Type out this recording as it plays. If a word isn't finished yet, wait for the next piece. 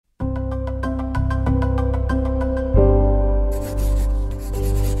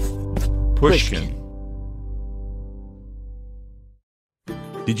Pushkin.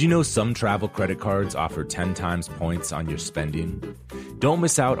 Did you know some travel credit cards offer 10 times points on your spending? Don't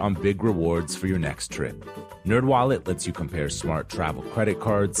miss out on big rewards for your next trip. NerdWallet lets you compare smart travel credit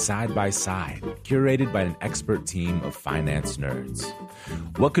cards side by side, curated by an expert team of finance nerds.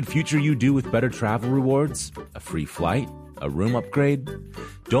 What could future you do with better travel rewards? A free flight? A room upgrade?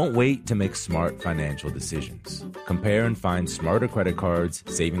 Don't wait to make smart financial decisions. Compare and find smarter credit cards,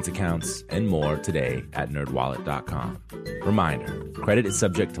 savings accounts, and more today at nerdwallet.com. Reminder, credit is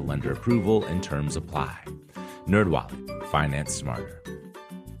subject to lender approval and terms apply. NerdWallet, finance smarter.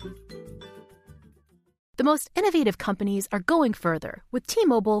 The most innovative companies are going further with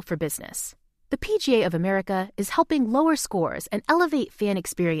T-Mobile for Business. The PGA of America is helping lower scores and elevate fan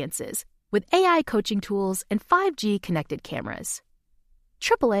experiences with AI coaching tools and 5G connected cameras.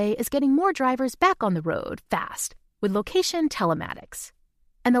 AAA is getting more drivers back on the road fast with location telematics.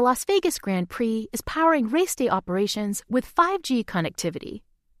 And the Las Vegas Grand Prix is powering race day operations with 5G connectivity,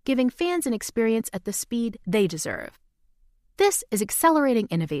 giving fans an experience at the speed they deserve. This is accelerating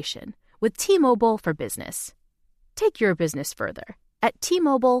innovation with T-Mobile for Business. Take your business further at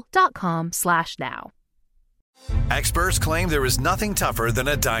T-Mobile.com/now. Experts claim there is nothing tougher than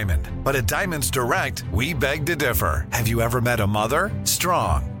a diamond. But at Diamonds Direct, we beg to differ. Have you ever met a mother?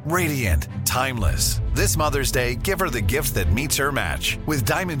 Strong, radiant, timeless. This Mother's Day, give her the gift that meets her match. With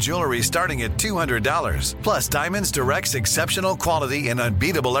diamond jewelry starting at $200. Plus Diamonds Direct's exceptional quality and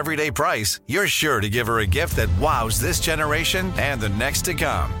unbeatable everyday price, you're sure to give her a gift that wows this generation and the next to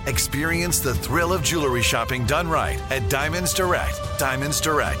come. Experience the thrill of jewelry shopping done right at Diamonds Direct. Diamonds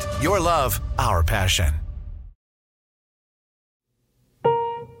Direct. Your love, our passion.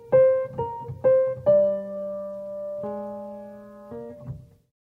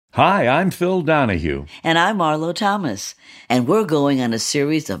 Hi, I'm Phil Donahue. And I'm Marlo Thomas. And we're going on a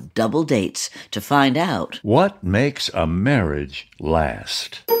series of double dates to find out What makes a marriage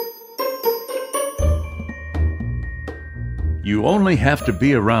last? You only have to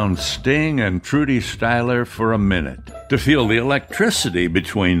be around Sting and Trudie Styler for a minute to feel the electricity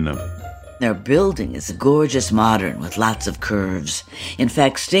between them. their building is gorgeous modern with lots of curves. In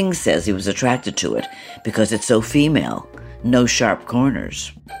fact, Sting says he was attracted to it because it's so female. No sharp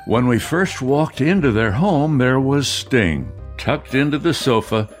corners. When we first walked into their home, there was Sting, tucked into the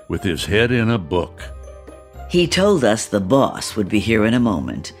sofa with his head in a book. He told us the boss would be here in a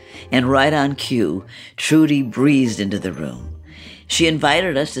moment, and right on cue, Trudie breezed into the room. She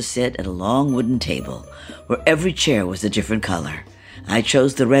invited us to sit at a long wooden table where every chair was a different color. I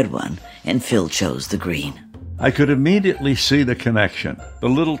chose the red one, and Phil chose the green. I could immediately see the connection, the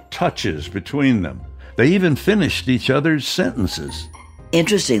little touches between them. They even finished each other's sentences.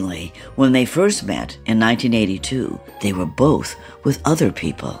 Interestingly, when they first met in 1982, they were both with other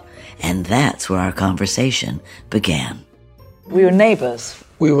people, and that's where our conversation began. We were neighbors.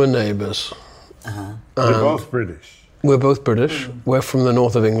 We were neighbors. We're both British. We're both British. We're from the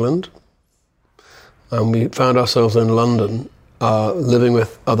north of England. And we found ourselves in London living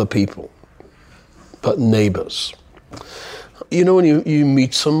with other people, but neighbors. You know when you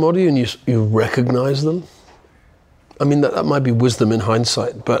meet somebody and you recognize them? I mean, that might be wisdom in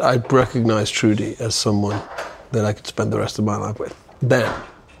hindsight, but I recognized Trudie as someone that I could spend the rest of my life with. Then,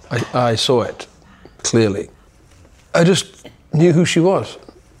 I saw it clearly. I just knew who she was,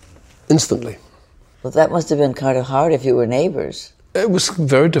 instantly. Well, that must have been kind of hard if you were neighbors. It was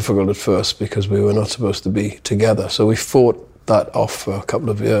very difficult at first because we were not supposed to be together, so we fought that off for a couple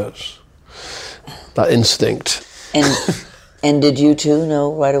of years, that instinct. And did you two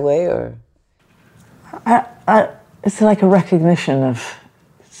know right away, or? It's like a recognition of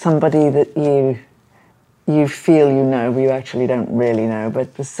somebody that you feel you know, but you actually don't really know,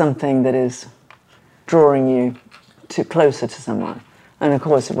 but there's something that is drawing you closer to someone. And of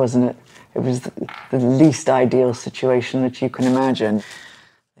course it was the least ideal situation that you can imagine.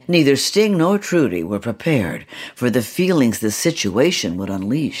 Neither Sting nor Trudie were prepared for the feelings the situation would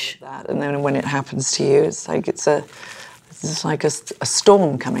unleash. And then when it happens to you, it's like a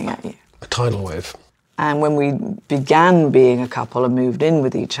storm coming at you. A tidal wave. And when we began being a couple and moved in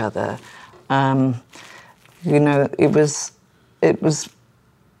with each other, it was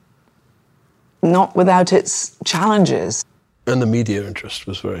not without its challenges. And the media interest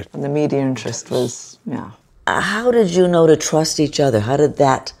was very... And the media interest was, yeah. How did you know to trust each other? How did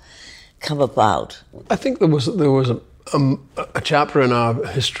that come about? I think there was a chapter in our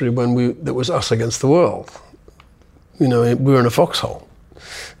history when that was us against the world. You know, we were in a foxhole.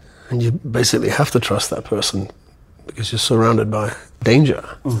 And you basically have to trust that person because you're surrounded by danger.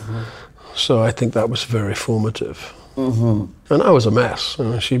 Mm-hmm. So I think that was very formative. And I was a mess.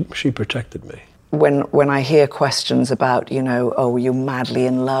 She protected me. When I hear questions about, oh, you're madly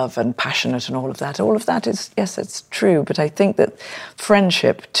in love and passionate and all of that is, yes, it's true. But I think that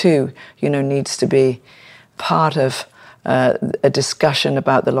friendship, too, needs to be part of a discussion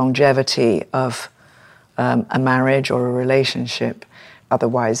about the longevity of a marriage or a relationship.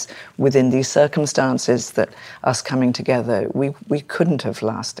 Otherwise, within these circumstances that us coming together, we couldn't have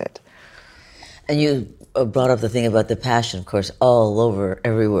lasted. And you brought up the thing about the passion, of course, all over,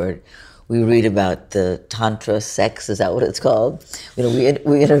 everywhere. We read about the Tantra sex, is that what it's called? We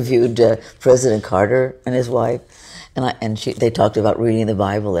interviewed President Carter and his wife, and they talked about reading the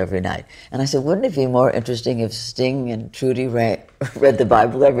Bible every night. And I said, wouldn't it be more interesting if Sting and Trudie read the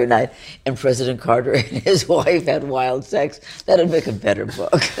Bible every night and President Carter and his wife had wild sex? That'd make a better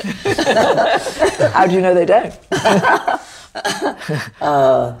book. How do you know they don't?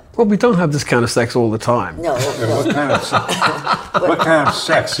 Well, we don't have this kind of sex all the time. No. What kind of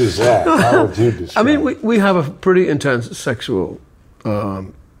sex is that? How would you describe it? I mean, we have a pretty intense sexual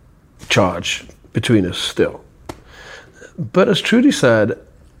charge between us still. But as Trudie said,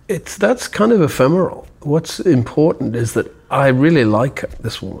 that's kind of ephemeral. What's important is that I really like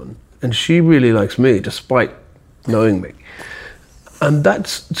this woman, and she really likes me, despite knowing me. And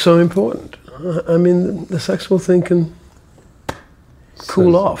that's so important. I mean, the sexual thing can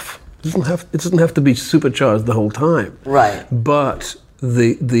cool off. It doesn't have to be supercharged the whole time. Right. But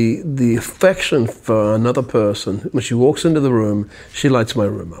the affection for another person, when she walks into the room, she lights my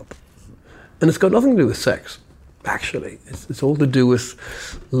room up. And it's got nothing to do with sex, actually. It's all to do with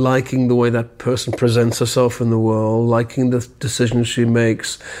liking the way that person presents herself in the world, liking the decisions she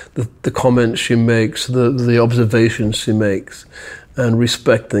makes, the comments she makes, the observations she makes, and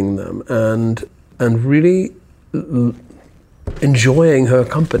respecting them, and really enjoying her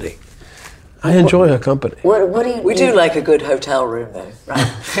company. I enjoy her company. What do you? We do like a good hotel room, though,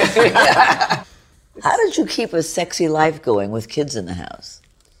 right? How did you keep a sexy life going with kids in the house?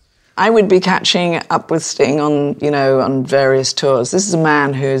 I would be catching up with Sting on various tours. This is a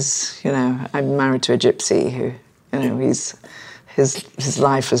man who's, I'm married to a gypsy who, his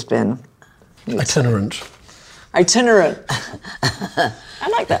life has been Itinerant. Itinerant. I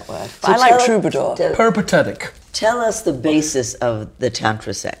like that word. I like troubadour. Peripatetic. Tell us the basis of the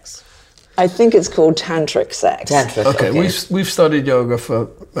Tantra sex. I think it's called tantric sex. Tantric. Okay, we've studied yoga for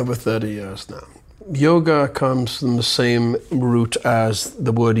over 30 years now. Yoga comes from the same root as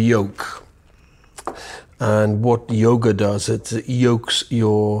the word yoke. And what yoga does, it yokes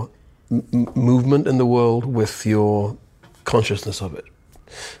your movement in the world with your consciousness of it.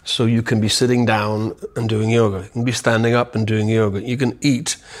 So you can be sitting down and doing yoga. You can be standing up and doing yoga. You can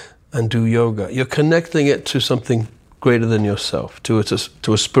eat and do yoga. You're connecting it to something greater than yourself, to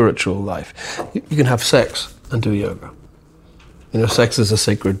a spiritual life. You can have sex and do yoga. Sex is a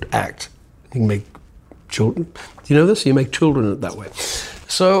sacred act. You can make children. Do you know this? You make children that way.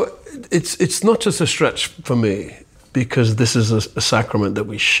 So it's not just a stretch for me, because this is a sacrament that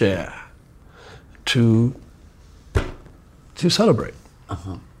we share to celebrate.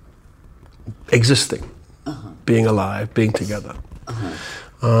 Existing, being alive, being together.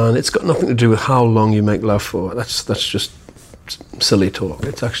 And it's got nothing to do with how long you make love for. That's just silly talk.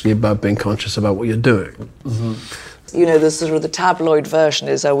 It's actually about being conscious about what you're doing. The sort of the tabloid version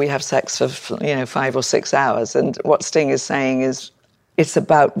is, we have sex for 5 or 6 hours, and what Sting is saying is it's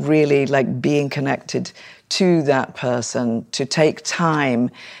about really like being connected to that person, to take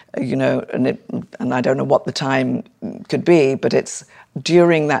time, and I don't know what the time could be, but it's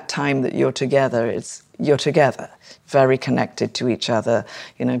during that time that you're together, you're together, very connected to each other,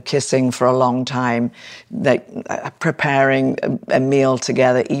 kissing for a long time, preparing a meal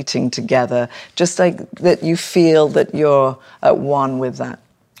together, eating together, just like that you feel that you're at one with that,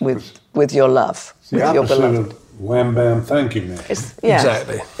 with your love, it's with the your opposite beloved. of wham bam thank you, man.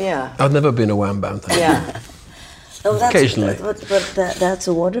 Exactly. Yeah. I've never been a wham bam thing. Yeah. Occasionally. But that's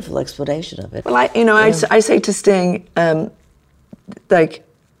a wonderful explanation of it. Well, I say to Sting,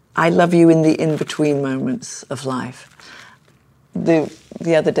 I love you in the in-between moments of life.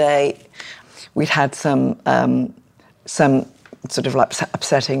 The other day, we'd had some sort of like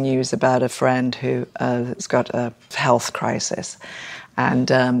upsetting news about a friend who has got a health crisis,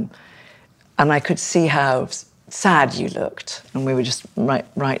 and I could see how sad you looked, and we were just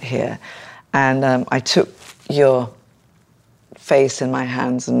right here, and I took your face in my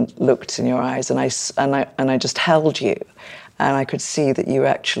hands and looked in your eyes, and I just held you, and I could see that you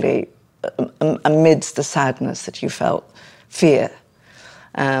actually, amidst the sadness that you felt, fear,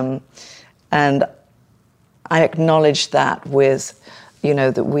 and I acknowledged that with,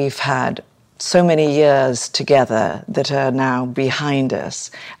 that we've had so many years together that are now behind us.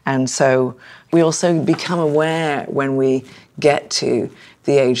 And so we also become aware when we get to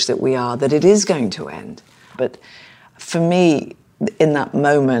the age that we are that it is going to end. But for me, in that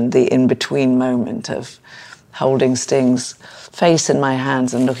moment, the in-between moment of holding Sting's face in my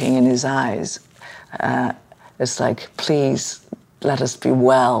hands and looking in his eyes, it's like, please let us be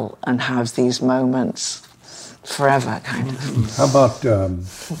well and have these moments forever, kind of.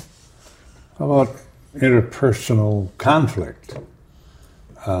 How about interpersonal conflict?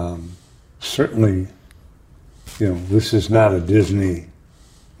 Certainly, this is not a Disney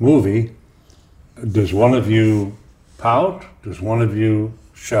movie. Does one of you pout? Does one of you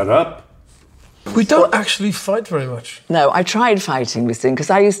shut up? We don't actually fight very much. No, I tried fighting with Sting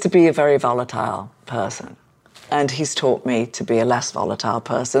because I used to be a very volatile person. And he's taught me to be a less volatile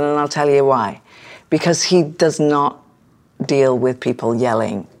person, and I'll tell you why. Because he does not deal with people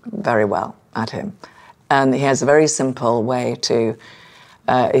yelling very well at him. And he has a very simple way to,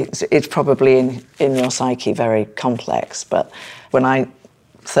 it's probably in your psyche very complex, but when I,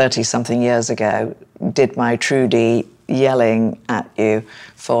 30-something years ago, did my Trudie yelling at you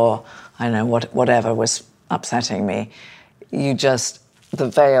for, I don't know, whatever was upsetting me, the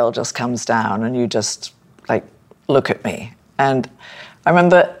veil just comes down and you just, look at me. And I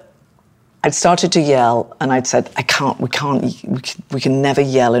remember I'd started to yell, and I'd said, we can never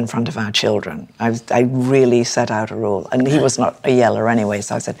yell in front of our children. I really set out a rule. And he was not a yeller anyway,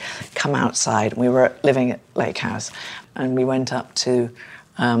 so I said, come outside. And we were living at Lake House, and we went up to,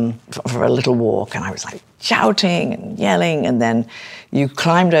 for a little walk, and I was shouting and yelling, and then you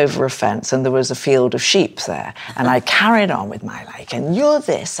climbed over a fence, and there was a field of sheep there, and I carried on with my and you're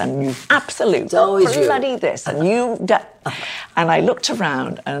this, and you absolute bloody this, and you... And I looked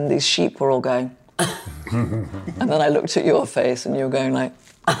around, and these sheep were all going... and then I looked at your face, and you were going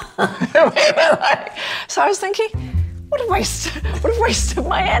So I was thinking, what a waste of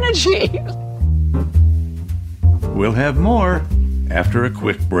my energy. We'll have more after a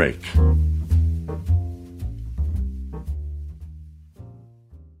quick break.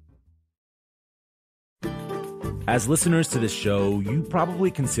 As listeners to this show, you probably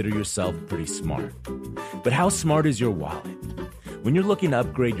consider yourself pretty smart. But how smart is your wallet? When you're looking to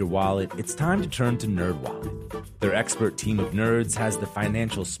upgrade your wallet, it's time to turn to NerdWallet. Their expert team of nerds has the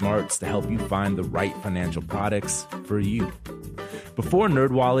financial smarts to help you find the right financial products for you. Before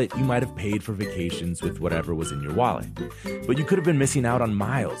NerdWallet, you might have paid for vacations with whatever was in your wallet. But you could have been missing out on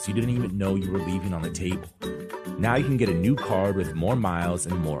miles you didn't even know you were leaving on the table. Now you can get a new card with more miles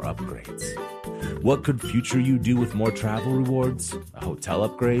and more upgrades. What could future you do with more travel rewards? A hotel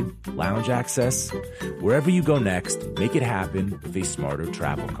upgrade? Lounge access? Wherever you go next, make it happen with a smarter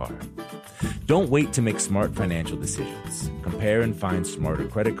travel card. Don't wait to make smart financial decisions. Compare and find smarter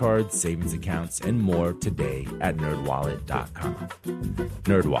credit cards, savings accounts, and more today at nerdwallet.com.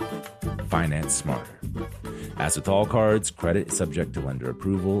 NerdWallet. Finance smarter. As with all cards, credit is subject to lender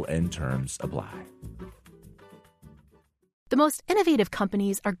approval and terms apply. The most innovative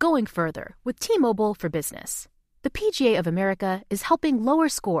companies are going further with T-Mobile for Business. The PGA of America is helping lower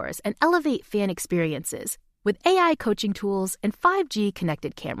scores and elevate fan experiences with AI coaching tools and 5G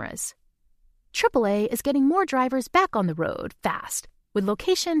connected cameras. AAA is getting more drivers back on the road fast with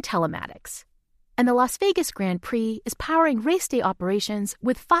location telematics. And the Las Vegas Grand Prix is powering race day operations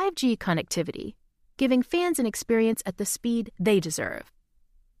with 5G connectivity, giving fans an experience at the speed they deserve.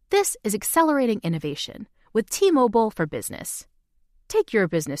 This is accelerating innovation with T-Mobile for Business. Take your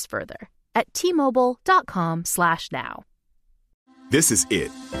business further at T-Mobile.com/now. This is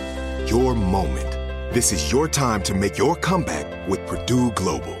it. Your moment. This is your time to make your comeback with Purdue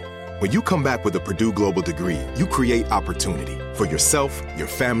Global. When you come back with a Purdue Global degree, you create opportunity for yourself, your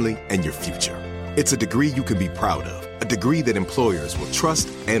family, and your future. It's a degree you can be proud of, a degree that employers will trust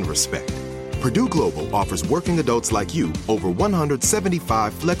and respect. Purdue Global offers working adults like you over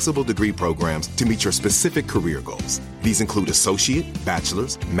 175 flexible degree programs to meet your specific career goals. These include associate,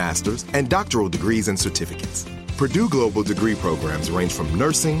 bachelor's, master's, and doctoral degrees and certificates. Purdue Global degree programs range from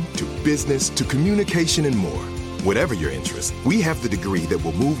nursing to business to communication and more. Whatever your interest, we have the degree that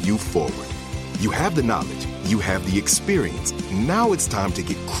will move you forward. You have the knowledge, you have the experience. Now it's time to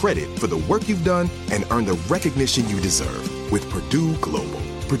get credit for the work you've done and earn the recognition you deserve with Purdue Global.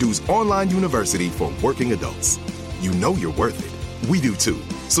 Purdue's online university for working adults. You know you're worth it. We do too.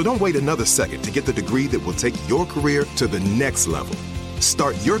 So don't wait another second to get the degree that will take your career to the next level.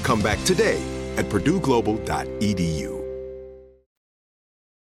 Start your comeback today at purdueglobal.edu.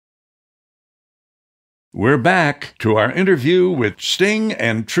 We're back to our interview with Sting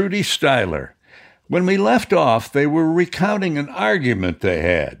and Trudie Styler. When we left off, they were recounting an argument they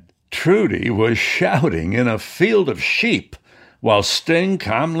had. Trudie was shouting in a field of sheep while Sting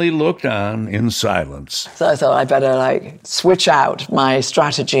calmly looked on in silence. So I thought I'd better switch out my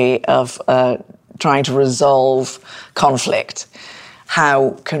strategy of trying to resolve conflict.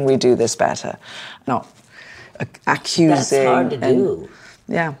 How can we do this better? Not accusing. That's hard to do.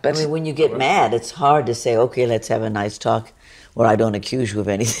 Yeah, but I mean, when you get mad, it's hard to say, okay, let's have a nice talk where I don't accuse you of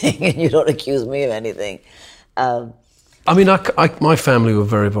anything and you don't accuse me of anything. My family were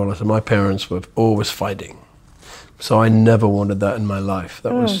very volatile. My parents were always fighting. So I never wanted that in my life.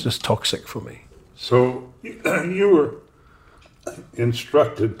 That was just toxic for me. So you were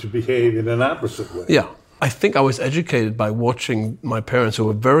instructed to behave in an opposite way. Yeah. I think I was educated by watching my parents, who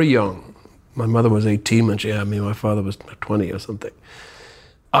were very young. My mother was 18 when she had me. My father was 20 or something.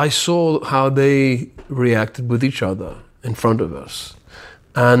 I saw how they reacted with each other in front of us.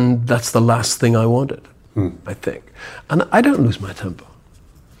 And that's the last thing I wanted, I think. And I don't lose my temper.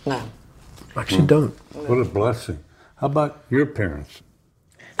 No. I actually don't. What a blessing. How about your parents?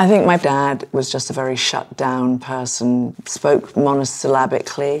 I think my dad was just a very shut down person, spoke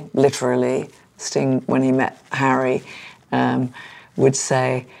monosyllabically, literally. Sting, when he met Harry, would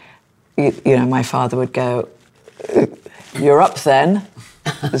say, my father would go, "You're up then."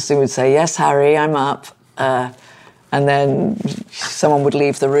 Sting would say, "Yes, Harry, I'm up." And then someone would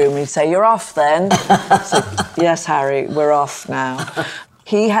leave the room and he'd say, "You're off then." So, "Yes, Harry, we're off now."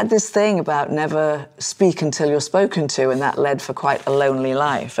 He had this thing about never speak until you're spoken to, and that led for quite a lonely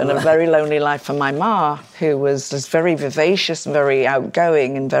life, and a very lonely life for my ma, who was just very vivacious and very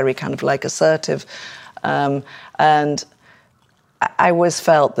outgoing and very kind of assertive. And I always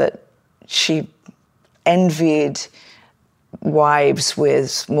felt that she envied wives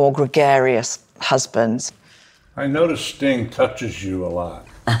with more gregarious husbands. I notice Sting touches you a lot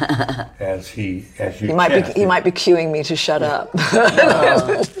as you. He might be cueing me to shut up. No,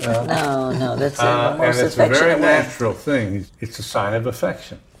 that's the most and it's a very affectionate way. natural thing. It's a sign of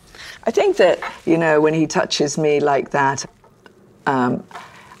affection. I think that, when he touches me like that,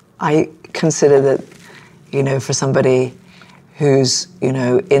 I consider that, for somebody who's,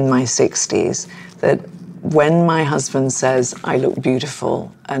 in my 60s, that when my husband says I look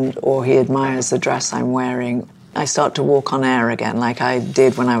beautiful or he admires the dress I'm wearing, I start to walk on air again like I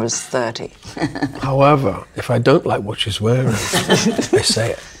did when I was 30. However, if I don't like what she's wearing, I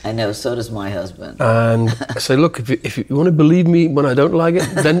say it. I know, so does my husband. And I say, look, if you want to believe me when I don't like it,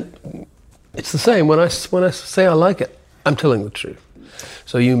 then it's the same. When I say I like it, I'm telling the truth.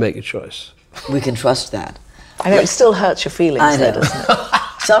 So you make a choice. We can trust that. I know, it still hurts your feelings, I know. doesn't it?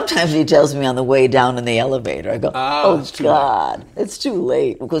 Sometimes he tells me on the way down in the elevator, I go, oh God, it's too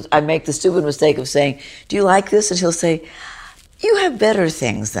late. Because I make the stupid mistake of saying, do you like this? And he'll say, you have better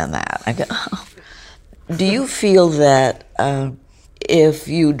things than that. I go, oh. Do you feel that if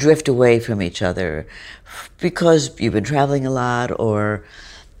you drift away from each other because you've been traveling a lot or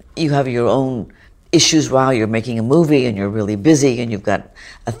you have your own issues while you're making a movie and you're really busy and you've got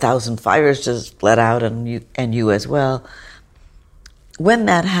 1,000 fires to let out and you as well, when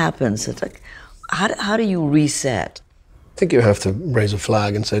that happens, it's like, how do you reset? I think you have to raise a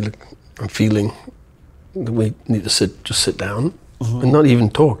flag and say, look, I'm feeling that we need to just sit down and not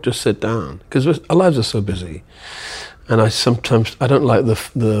even talk, just sit down. Because our lives are so busy. And I don't like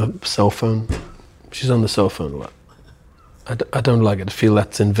the cell phone. She's on the cell phone a lot. I don't like it. I feel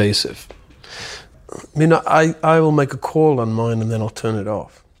that's invasive. I mean, I will make a call on mine and then I'll turn it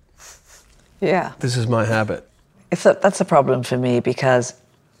off. Yeah. This is my habit. That's a problem for me because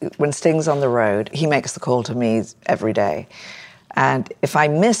when Sting's on the road, he makes the call to me every day. And if I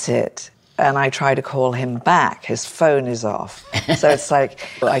miss it and I try to call him back, his phone is off. So it's like,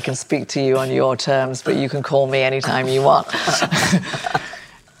 I can speak to you on your terms, but you can call me anytime you want.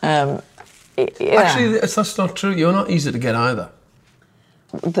 Yeah. Actually, that's not true. You're not easy to get either.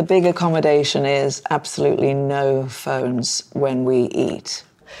 The big accommodation is absolutely no phones when we eat.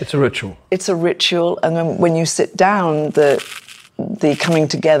 It's a ritual. It's a ritual, and then when you sit down, the coming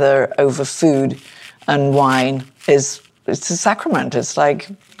together over food and wine it's a sacrament. It's like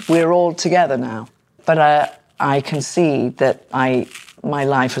we're all together now. But I can see that my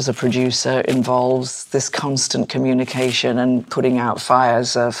life as a producer involves this constant communication and putting out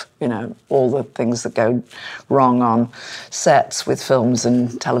fires of, all the things that go wrong on sets with films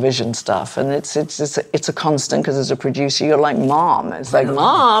and television stuff. And it's a constant, because as a producer, you're like, Mom. It's like,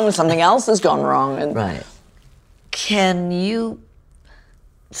 Mom, something else has gone wrong. And right. Can you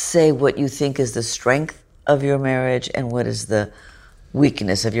say what you think is the strength of your marriage and what is the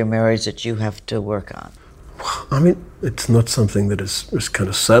weakness of your marriage that you have to work on? I mean, it's not something that is kind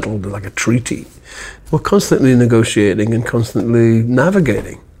of settled like a treaty. We're constantly negotiating and constantly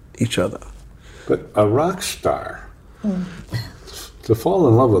navigating, each other. But a rock star, to fall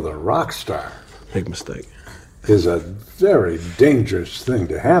in love with a rock star, Big mistake. is a very dangerous thing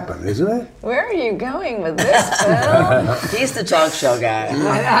to happen, isn't it? Where are you going with this, Bill? He's the talk show guy.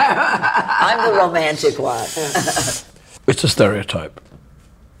 I'm the romantic one. It's a stereotype.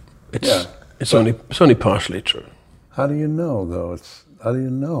 It's only partially true. How do you know, though? How do you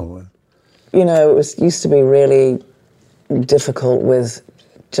know? You know, it used to be really difficult with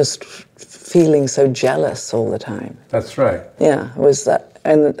just feeling so jealous all the time. That's right. Yeah, it was that,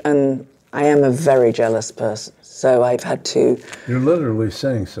 and I am a very jealous person, so I've had to. You're literally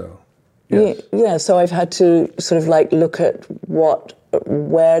saying so. Yes. Yeah, so I've had to sort of like look at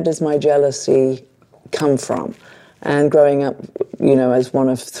where does my jealousy come from? And growing up, you know, as one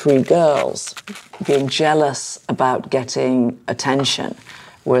of 3 girls, being jealous about getting attention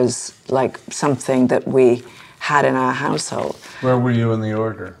was like something that we had in our household. Where were you in the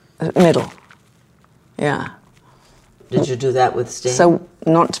order? Middle. Yeah. Did you do that with Sting? So,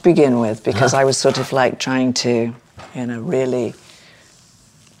 not to begin with, because I was sort of like trying to, you know, really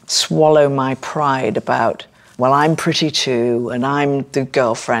swallow my pride about, well, I'm pretty too, and I'm the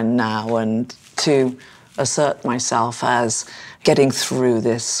girlfriend now, and to assert myself as getting through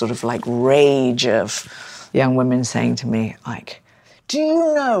this sort of like rage of young women saying to me, like, do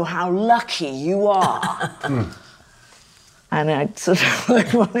you know how lucky you are? And I'd sort of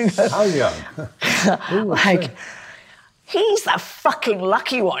like want to go, How young? like, he's the fucking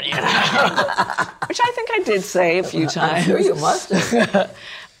lucky one, you know? Which I think I did say a few times. I'm sure you must have.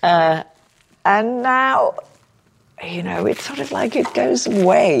 And now, you know, it's sort of like it goes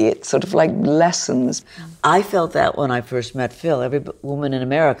away. It sort of like lessens. I felt that when I first met Phil. Every woman in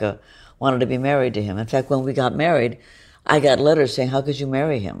America wanted to be married to him. In fact, when we got married, I got letters saying, how could you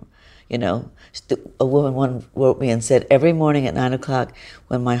marry him? You know, a woman wrote me and said, every morning at 9 o'clock,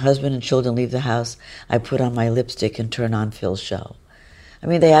 when my husband and children leave the house, I put on my lipstick and turn on Phil's show. I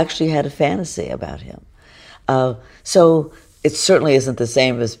mean, they actually had a fantasy about him. So it certainly isn't the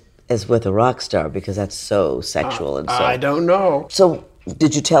same as with a rock star, because that's so sexual and so. I don't know. So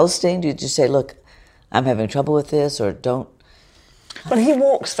did you tell Sting? Did you say, look, I'm having trouble with this, or don't? Well, he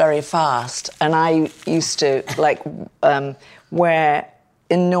walks very fast, and I used to like wear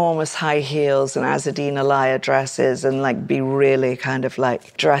enormous high heels and Azadine Alaya dresses, and like be really kind of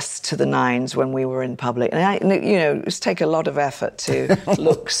like dressed to the nines when we were in public. And you know, it used to take a lot of effort to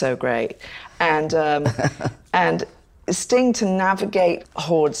look so great, and Sting, to navigate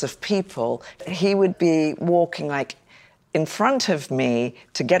hordes of people, he would be walking like in front of me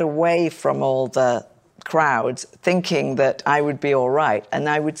to get away from all the crowds, thinking that I would be all right. And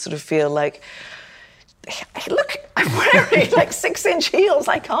I would sort of feel like, hey, look, I'm wearing like 6-inch heels.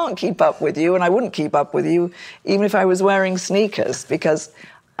 I can't keep up with you. And I wouldn't keep up with you even if I was wearing sneakers, because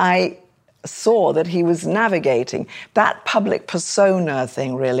I saw that he was navigating. That public persona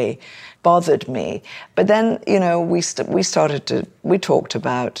thing really bothered me. But then, you know, we talked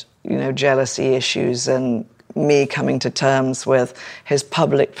about, you know, jealousy issues and me coming to terms with his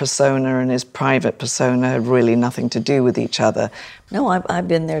public persona and his private persona had really nothing to do with each other. No, I've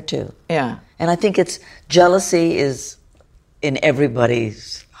been there too. Yeah. And I think jealousy is in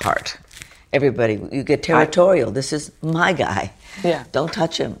everybody's heart. Everybody, you get territorial. This is my guy. Yeah. Don't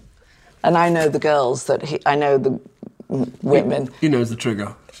touch him. And I know the girls I know the women. He knows the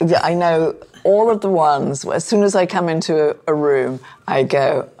trigger. Yeah, I know all of the ones. As soon as I come into a room, I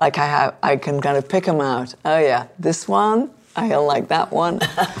go, like I can kind of pick them out. Oh yeah, this one, I like that one.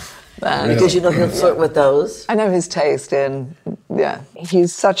 Because you know he'll flirt with those. I know his taste in, yeah.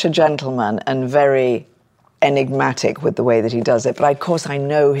 He's such a gentleman and very enigmatic with the way that he does it. But of course I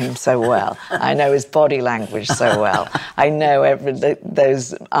know him so well. I know his body language so well. I know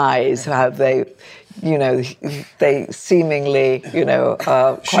those eyes, how they, you know, they seemingly, you know,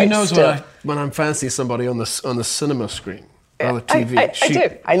 are quite She knows still. when I'm fancying somebody on the cinema screen, on the TV. I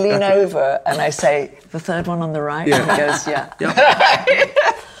do. I lean over and I say, the third one on the right? Yeah. And he goes, yeah.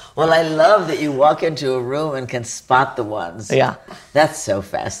 Well, I love that you walk into a room and can spot the ones. Yeah. That's so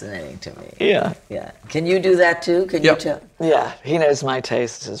fascinating to me. Yeah. Yeah. Can you do that too? Can you tell? Yeah, he knows my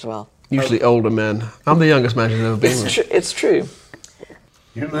tastes as well. Usually older men. I'm the youngest man you've ever been with. It's true.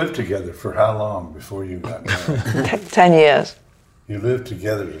 You lived together for how long before you got married? 10 years. You lived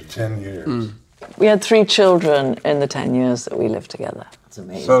together for 10 years. Mm. We had 3 children in the 10 years that we lived together. It's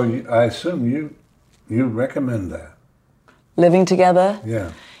amazing. So I assume you recommend that. Living together?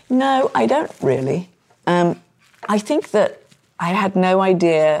 Yeah. No, I don't really. I think that I had no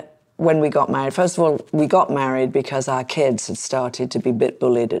idea when we got married, first of all, we got married because our kids had started to be a bit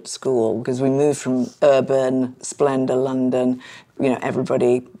bullied at school, because we moved from urban, splendor London,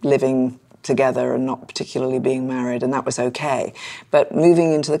 everybody living together and not particularly being married, and that was okay. But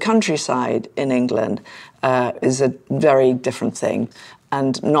moving into the countryside in England is a very different thing.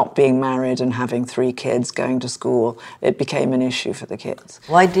 And not being married and having 3 kids going to school, it became an issue for the kids.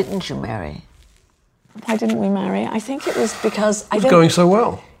 Why didn't you marry? Why didn't we marry? I think it was because... It was going so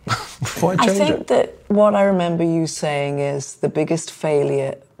well. Why change I think it? that what I remember you saying is the biggest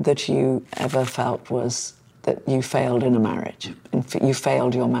failure that you ever felt was that you failed in a marriage. You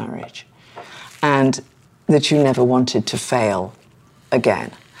failed your marriage. And that you never wanted to fail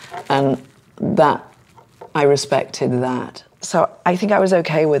again. And that, I respected that. So I think I was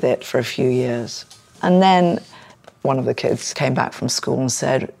okay with it for a few years. And then one of the kids came back from school and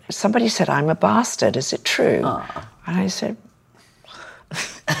said, somebody said I'm a bastard, is it true? Aww. And I said,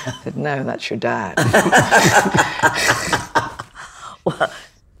 no, that's your dad. Well,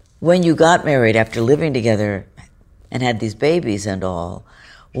 when you got married after living together and had these babies and all,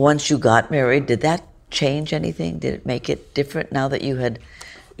 once you got married, did that change anything? Did it make it different now that you had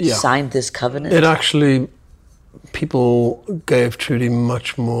signed this covenant? It actually, people gave Trudie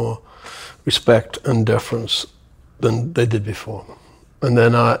much more respect and deference than they did before. And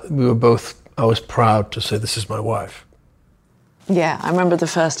then I was proud to say, this is my wife. Yeah, I remember the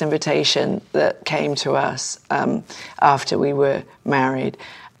first invitation that came to us after we were married.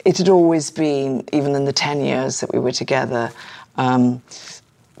 It had always been, even in the 10 years that we were together,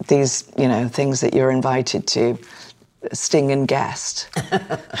 these, things that you're invited to, sting and guest.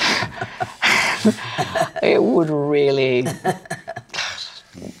 It would really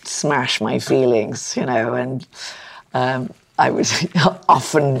smash my feelings, and I would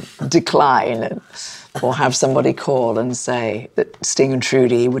often decline or have somebody call and say that Sting and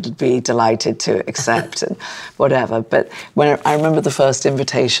Trudie would be delighted to accept and whatever. But when I remember the first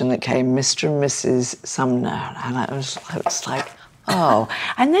invitation that came, Mr. and Mrs. Sumner, and I was like, oh.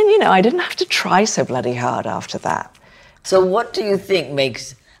 And then, I didn't have to try so bloody hard after that. So what do you think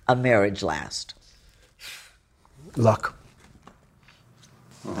makes a marriage last? Luck.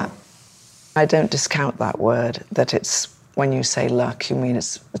 I don't discount that word, that it's, when you say luck, you mean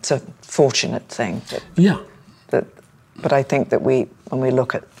it's a fortunate thing. But I think that when we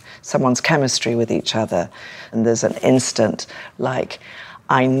look at someone's chemistry with each other, and there's an instant, like,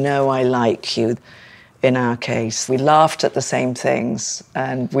 I know I like you. In our case, we laughed at the same things,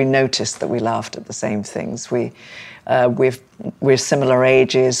 and we noticed that we laughed at the same things. We're similar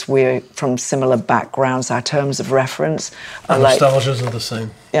ages, we're from similar backgrounds, our terms of reference are nostalgias are the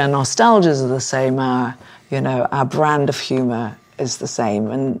same. Yeah, nostalgias are the same, our brand of humour is the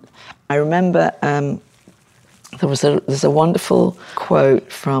same. And I remember there's a wonderful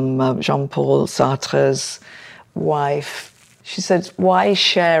quote from Jean-Paul Sartre's wife. She said, why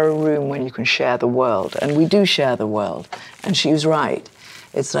share a room when you can share the world? And we do share the world. And she was right.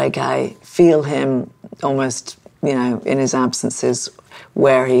 It's like I feel him almost, in his absences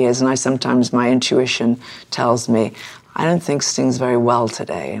where he is. And sometimes my intuition tells me, I don't think Sting's very well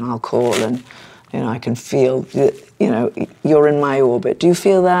today. And I'll call and, I can feel, you're in my orbit. Do you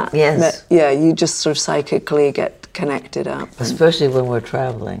feel that? Yes. Yeah, you just sort of psychically get connected up. Especially when we're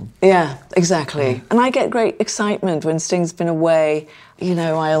traveling. Yeah, exactly. And I get great excitement when Sting's been away.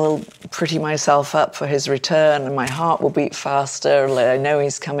 I'll pretty myself up for his return and my heart will beat faster. I know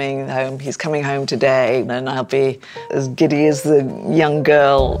he's coming home. He's coming home today and I'll be as giddy as the young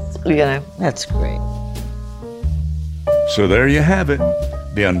girl, That's great. So there you have it,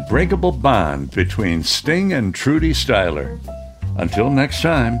 the unbreakable bond between Sting and Trudie Styler. Until next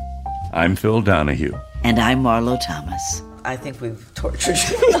time, I'm Phil Donahue. And I'm Marlo Thomas. I think we've tortured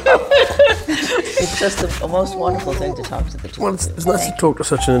you. It's just a most wonderful thing to talk to the two of you. It's nice to talk to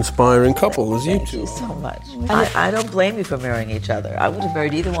such an inspiring couple as you two. Thank you so much. I don't blame you for marrying each other. I would have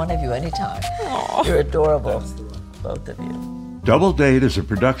married either one of you anytime. Aww. You're adorable, both of you. Double Date is a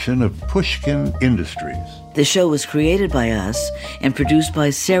production of Pushkin Industries. The show was created by us and produced by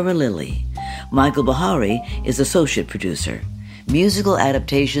Sarah Lilly. Michael Bahari is associate producer. Musical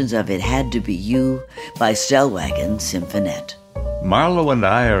adaptations of It Had to Be You by Stellwagen Symphonette. Marlo and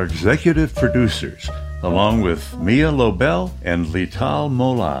I are executive producers, along with Mia Lobel and Lital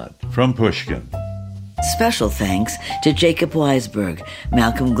Molad from Pushkin. Special thanks to Jacob Weisberg,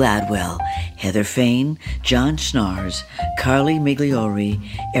 Malcolm Gladwell, Heather Fain, John Schnars, Carly Migliori,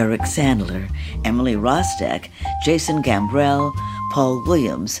 Eric Sandler, Emily Rostek, Jason Gambrell, Paul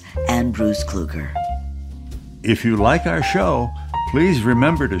Williams, and Bruce Kluger. If you like our show, please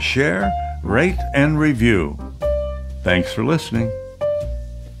remember to share, rate, and review. Thanks for listening.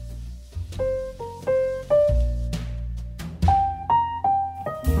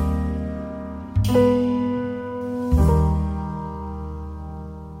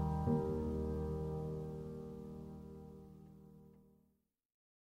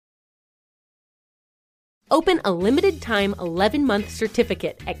 Open a limited-time 11-month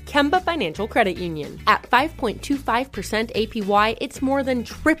certificate at Kemba Financial Credit Union. At 5.25% APY, it's more than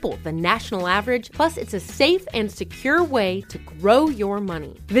triple the national average, plus it's a safe and secure way to grow your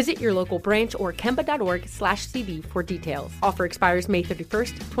money. Visit your local branch or kemba.org/CD for details. Offer expires May 31st,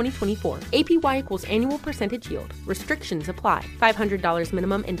 2024. APY equals annual percentage yield. Restrictions apply. $500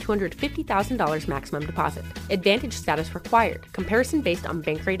 minimum and $250,000 maximum deposit. Advantage status required. Comparison based on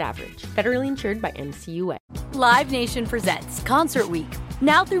bank rate average. Federally insured by NCUA. Live Nation presents Concert Week.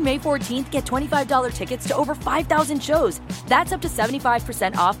 Now through May 14th, get $25 tickets to over 5,000 shows. That's up to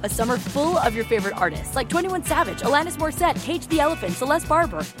 75% off a summer full of your favorite artists like 21 Savage, Alanis Morissette, Cage the Elephant, Celeste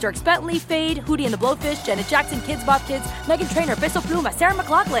Barber, Dierks Bentley, Fade, Hootie and the Blowfish, Janet Jackson, Kids Bop Kids, Meghan Trainor, Peso Pluma, Sarah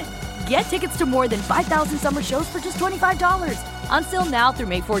McLachlan. Get tickets to more than 5,000 summer shows for just $25. On sale now through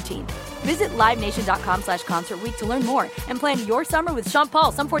May 14th. Visit livenation.com/Concert Week to learn more and plan your summer with Sean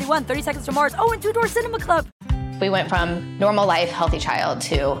Paul, Sum 41, 30 Seconds to Mars, and Two Door Cinema Club. We went from normal life, healthy child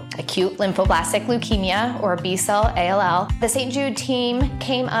to acute lymphoblastic leukemia, or B-cell ALL. The St. Jude team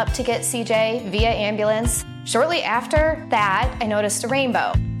came up to get CJ via ambulance. Shortly after that, I noticed a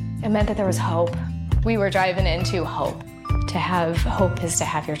rainbow. It meant that there was hope. We were driving into hope. To have hope is to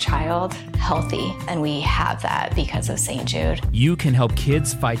have your child healthy, and we have that because of St. Jude. You can help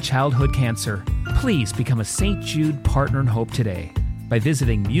kids fight childhood cancer. Please become a St. Jude Partner in Hope today by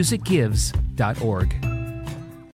visiting musicgives.org.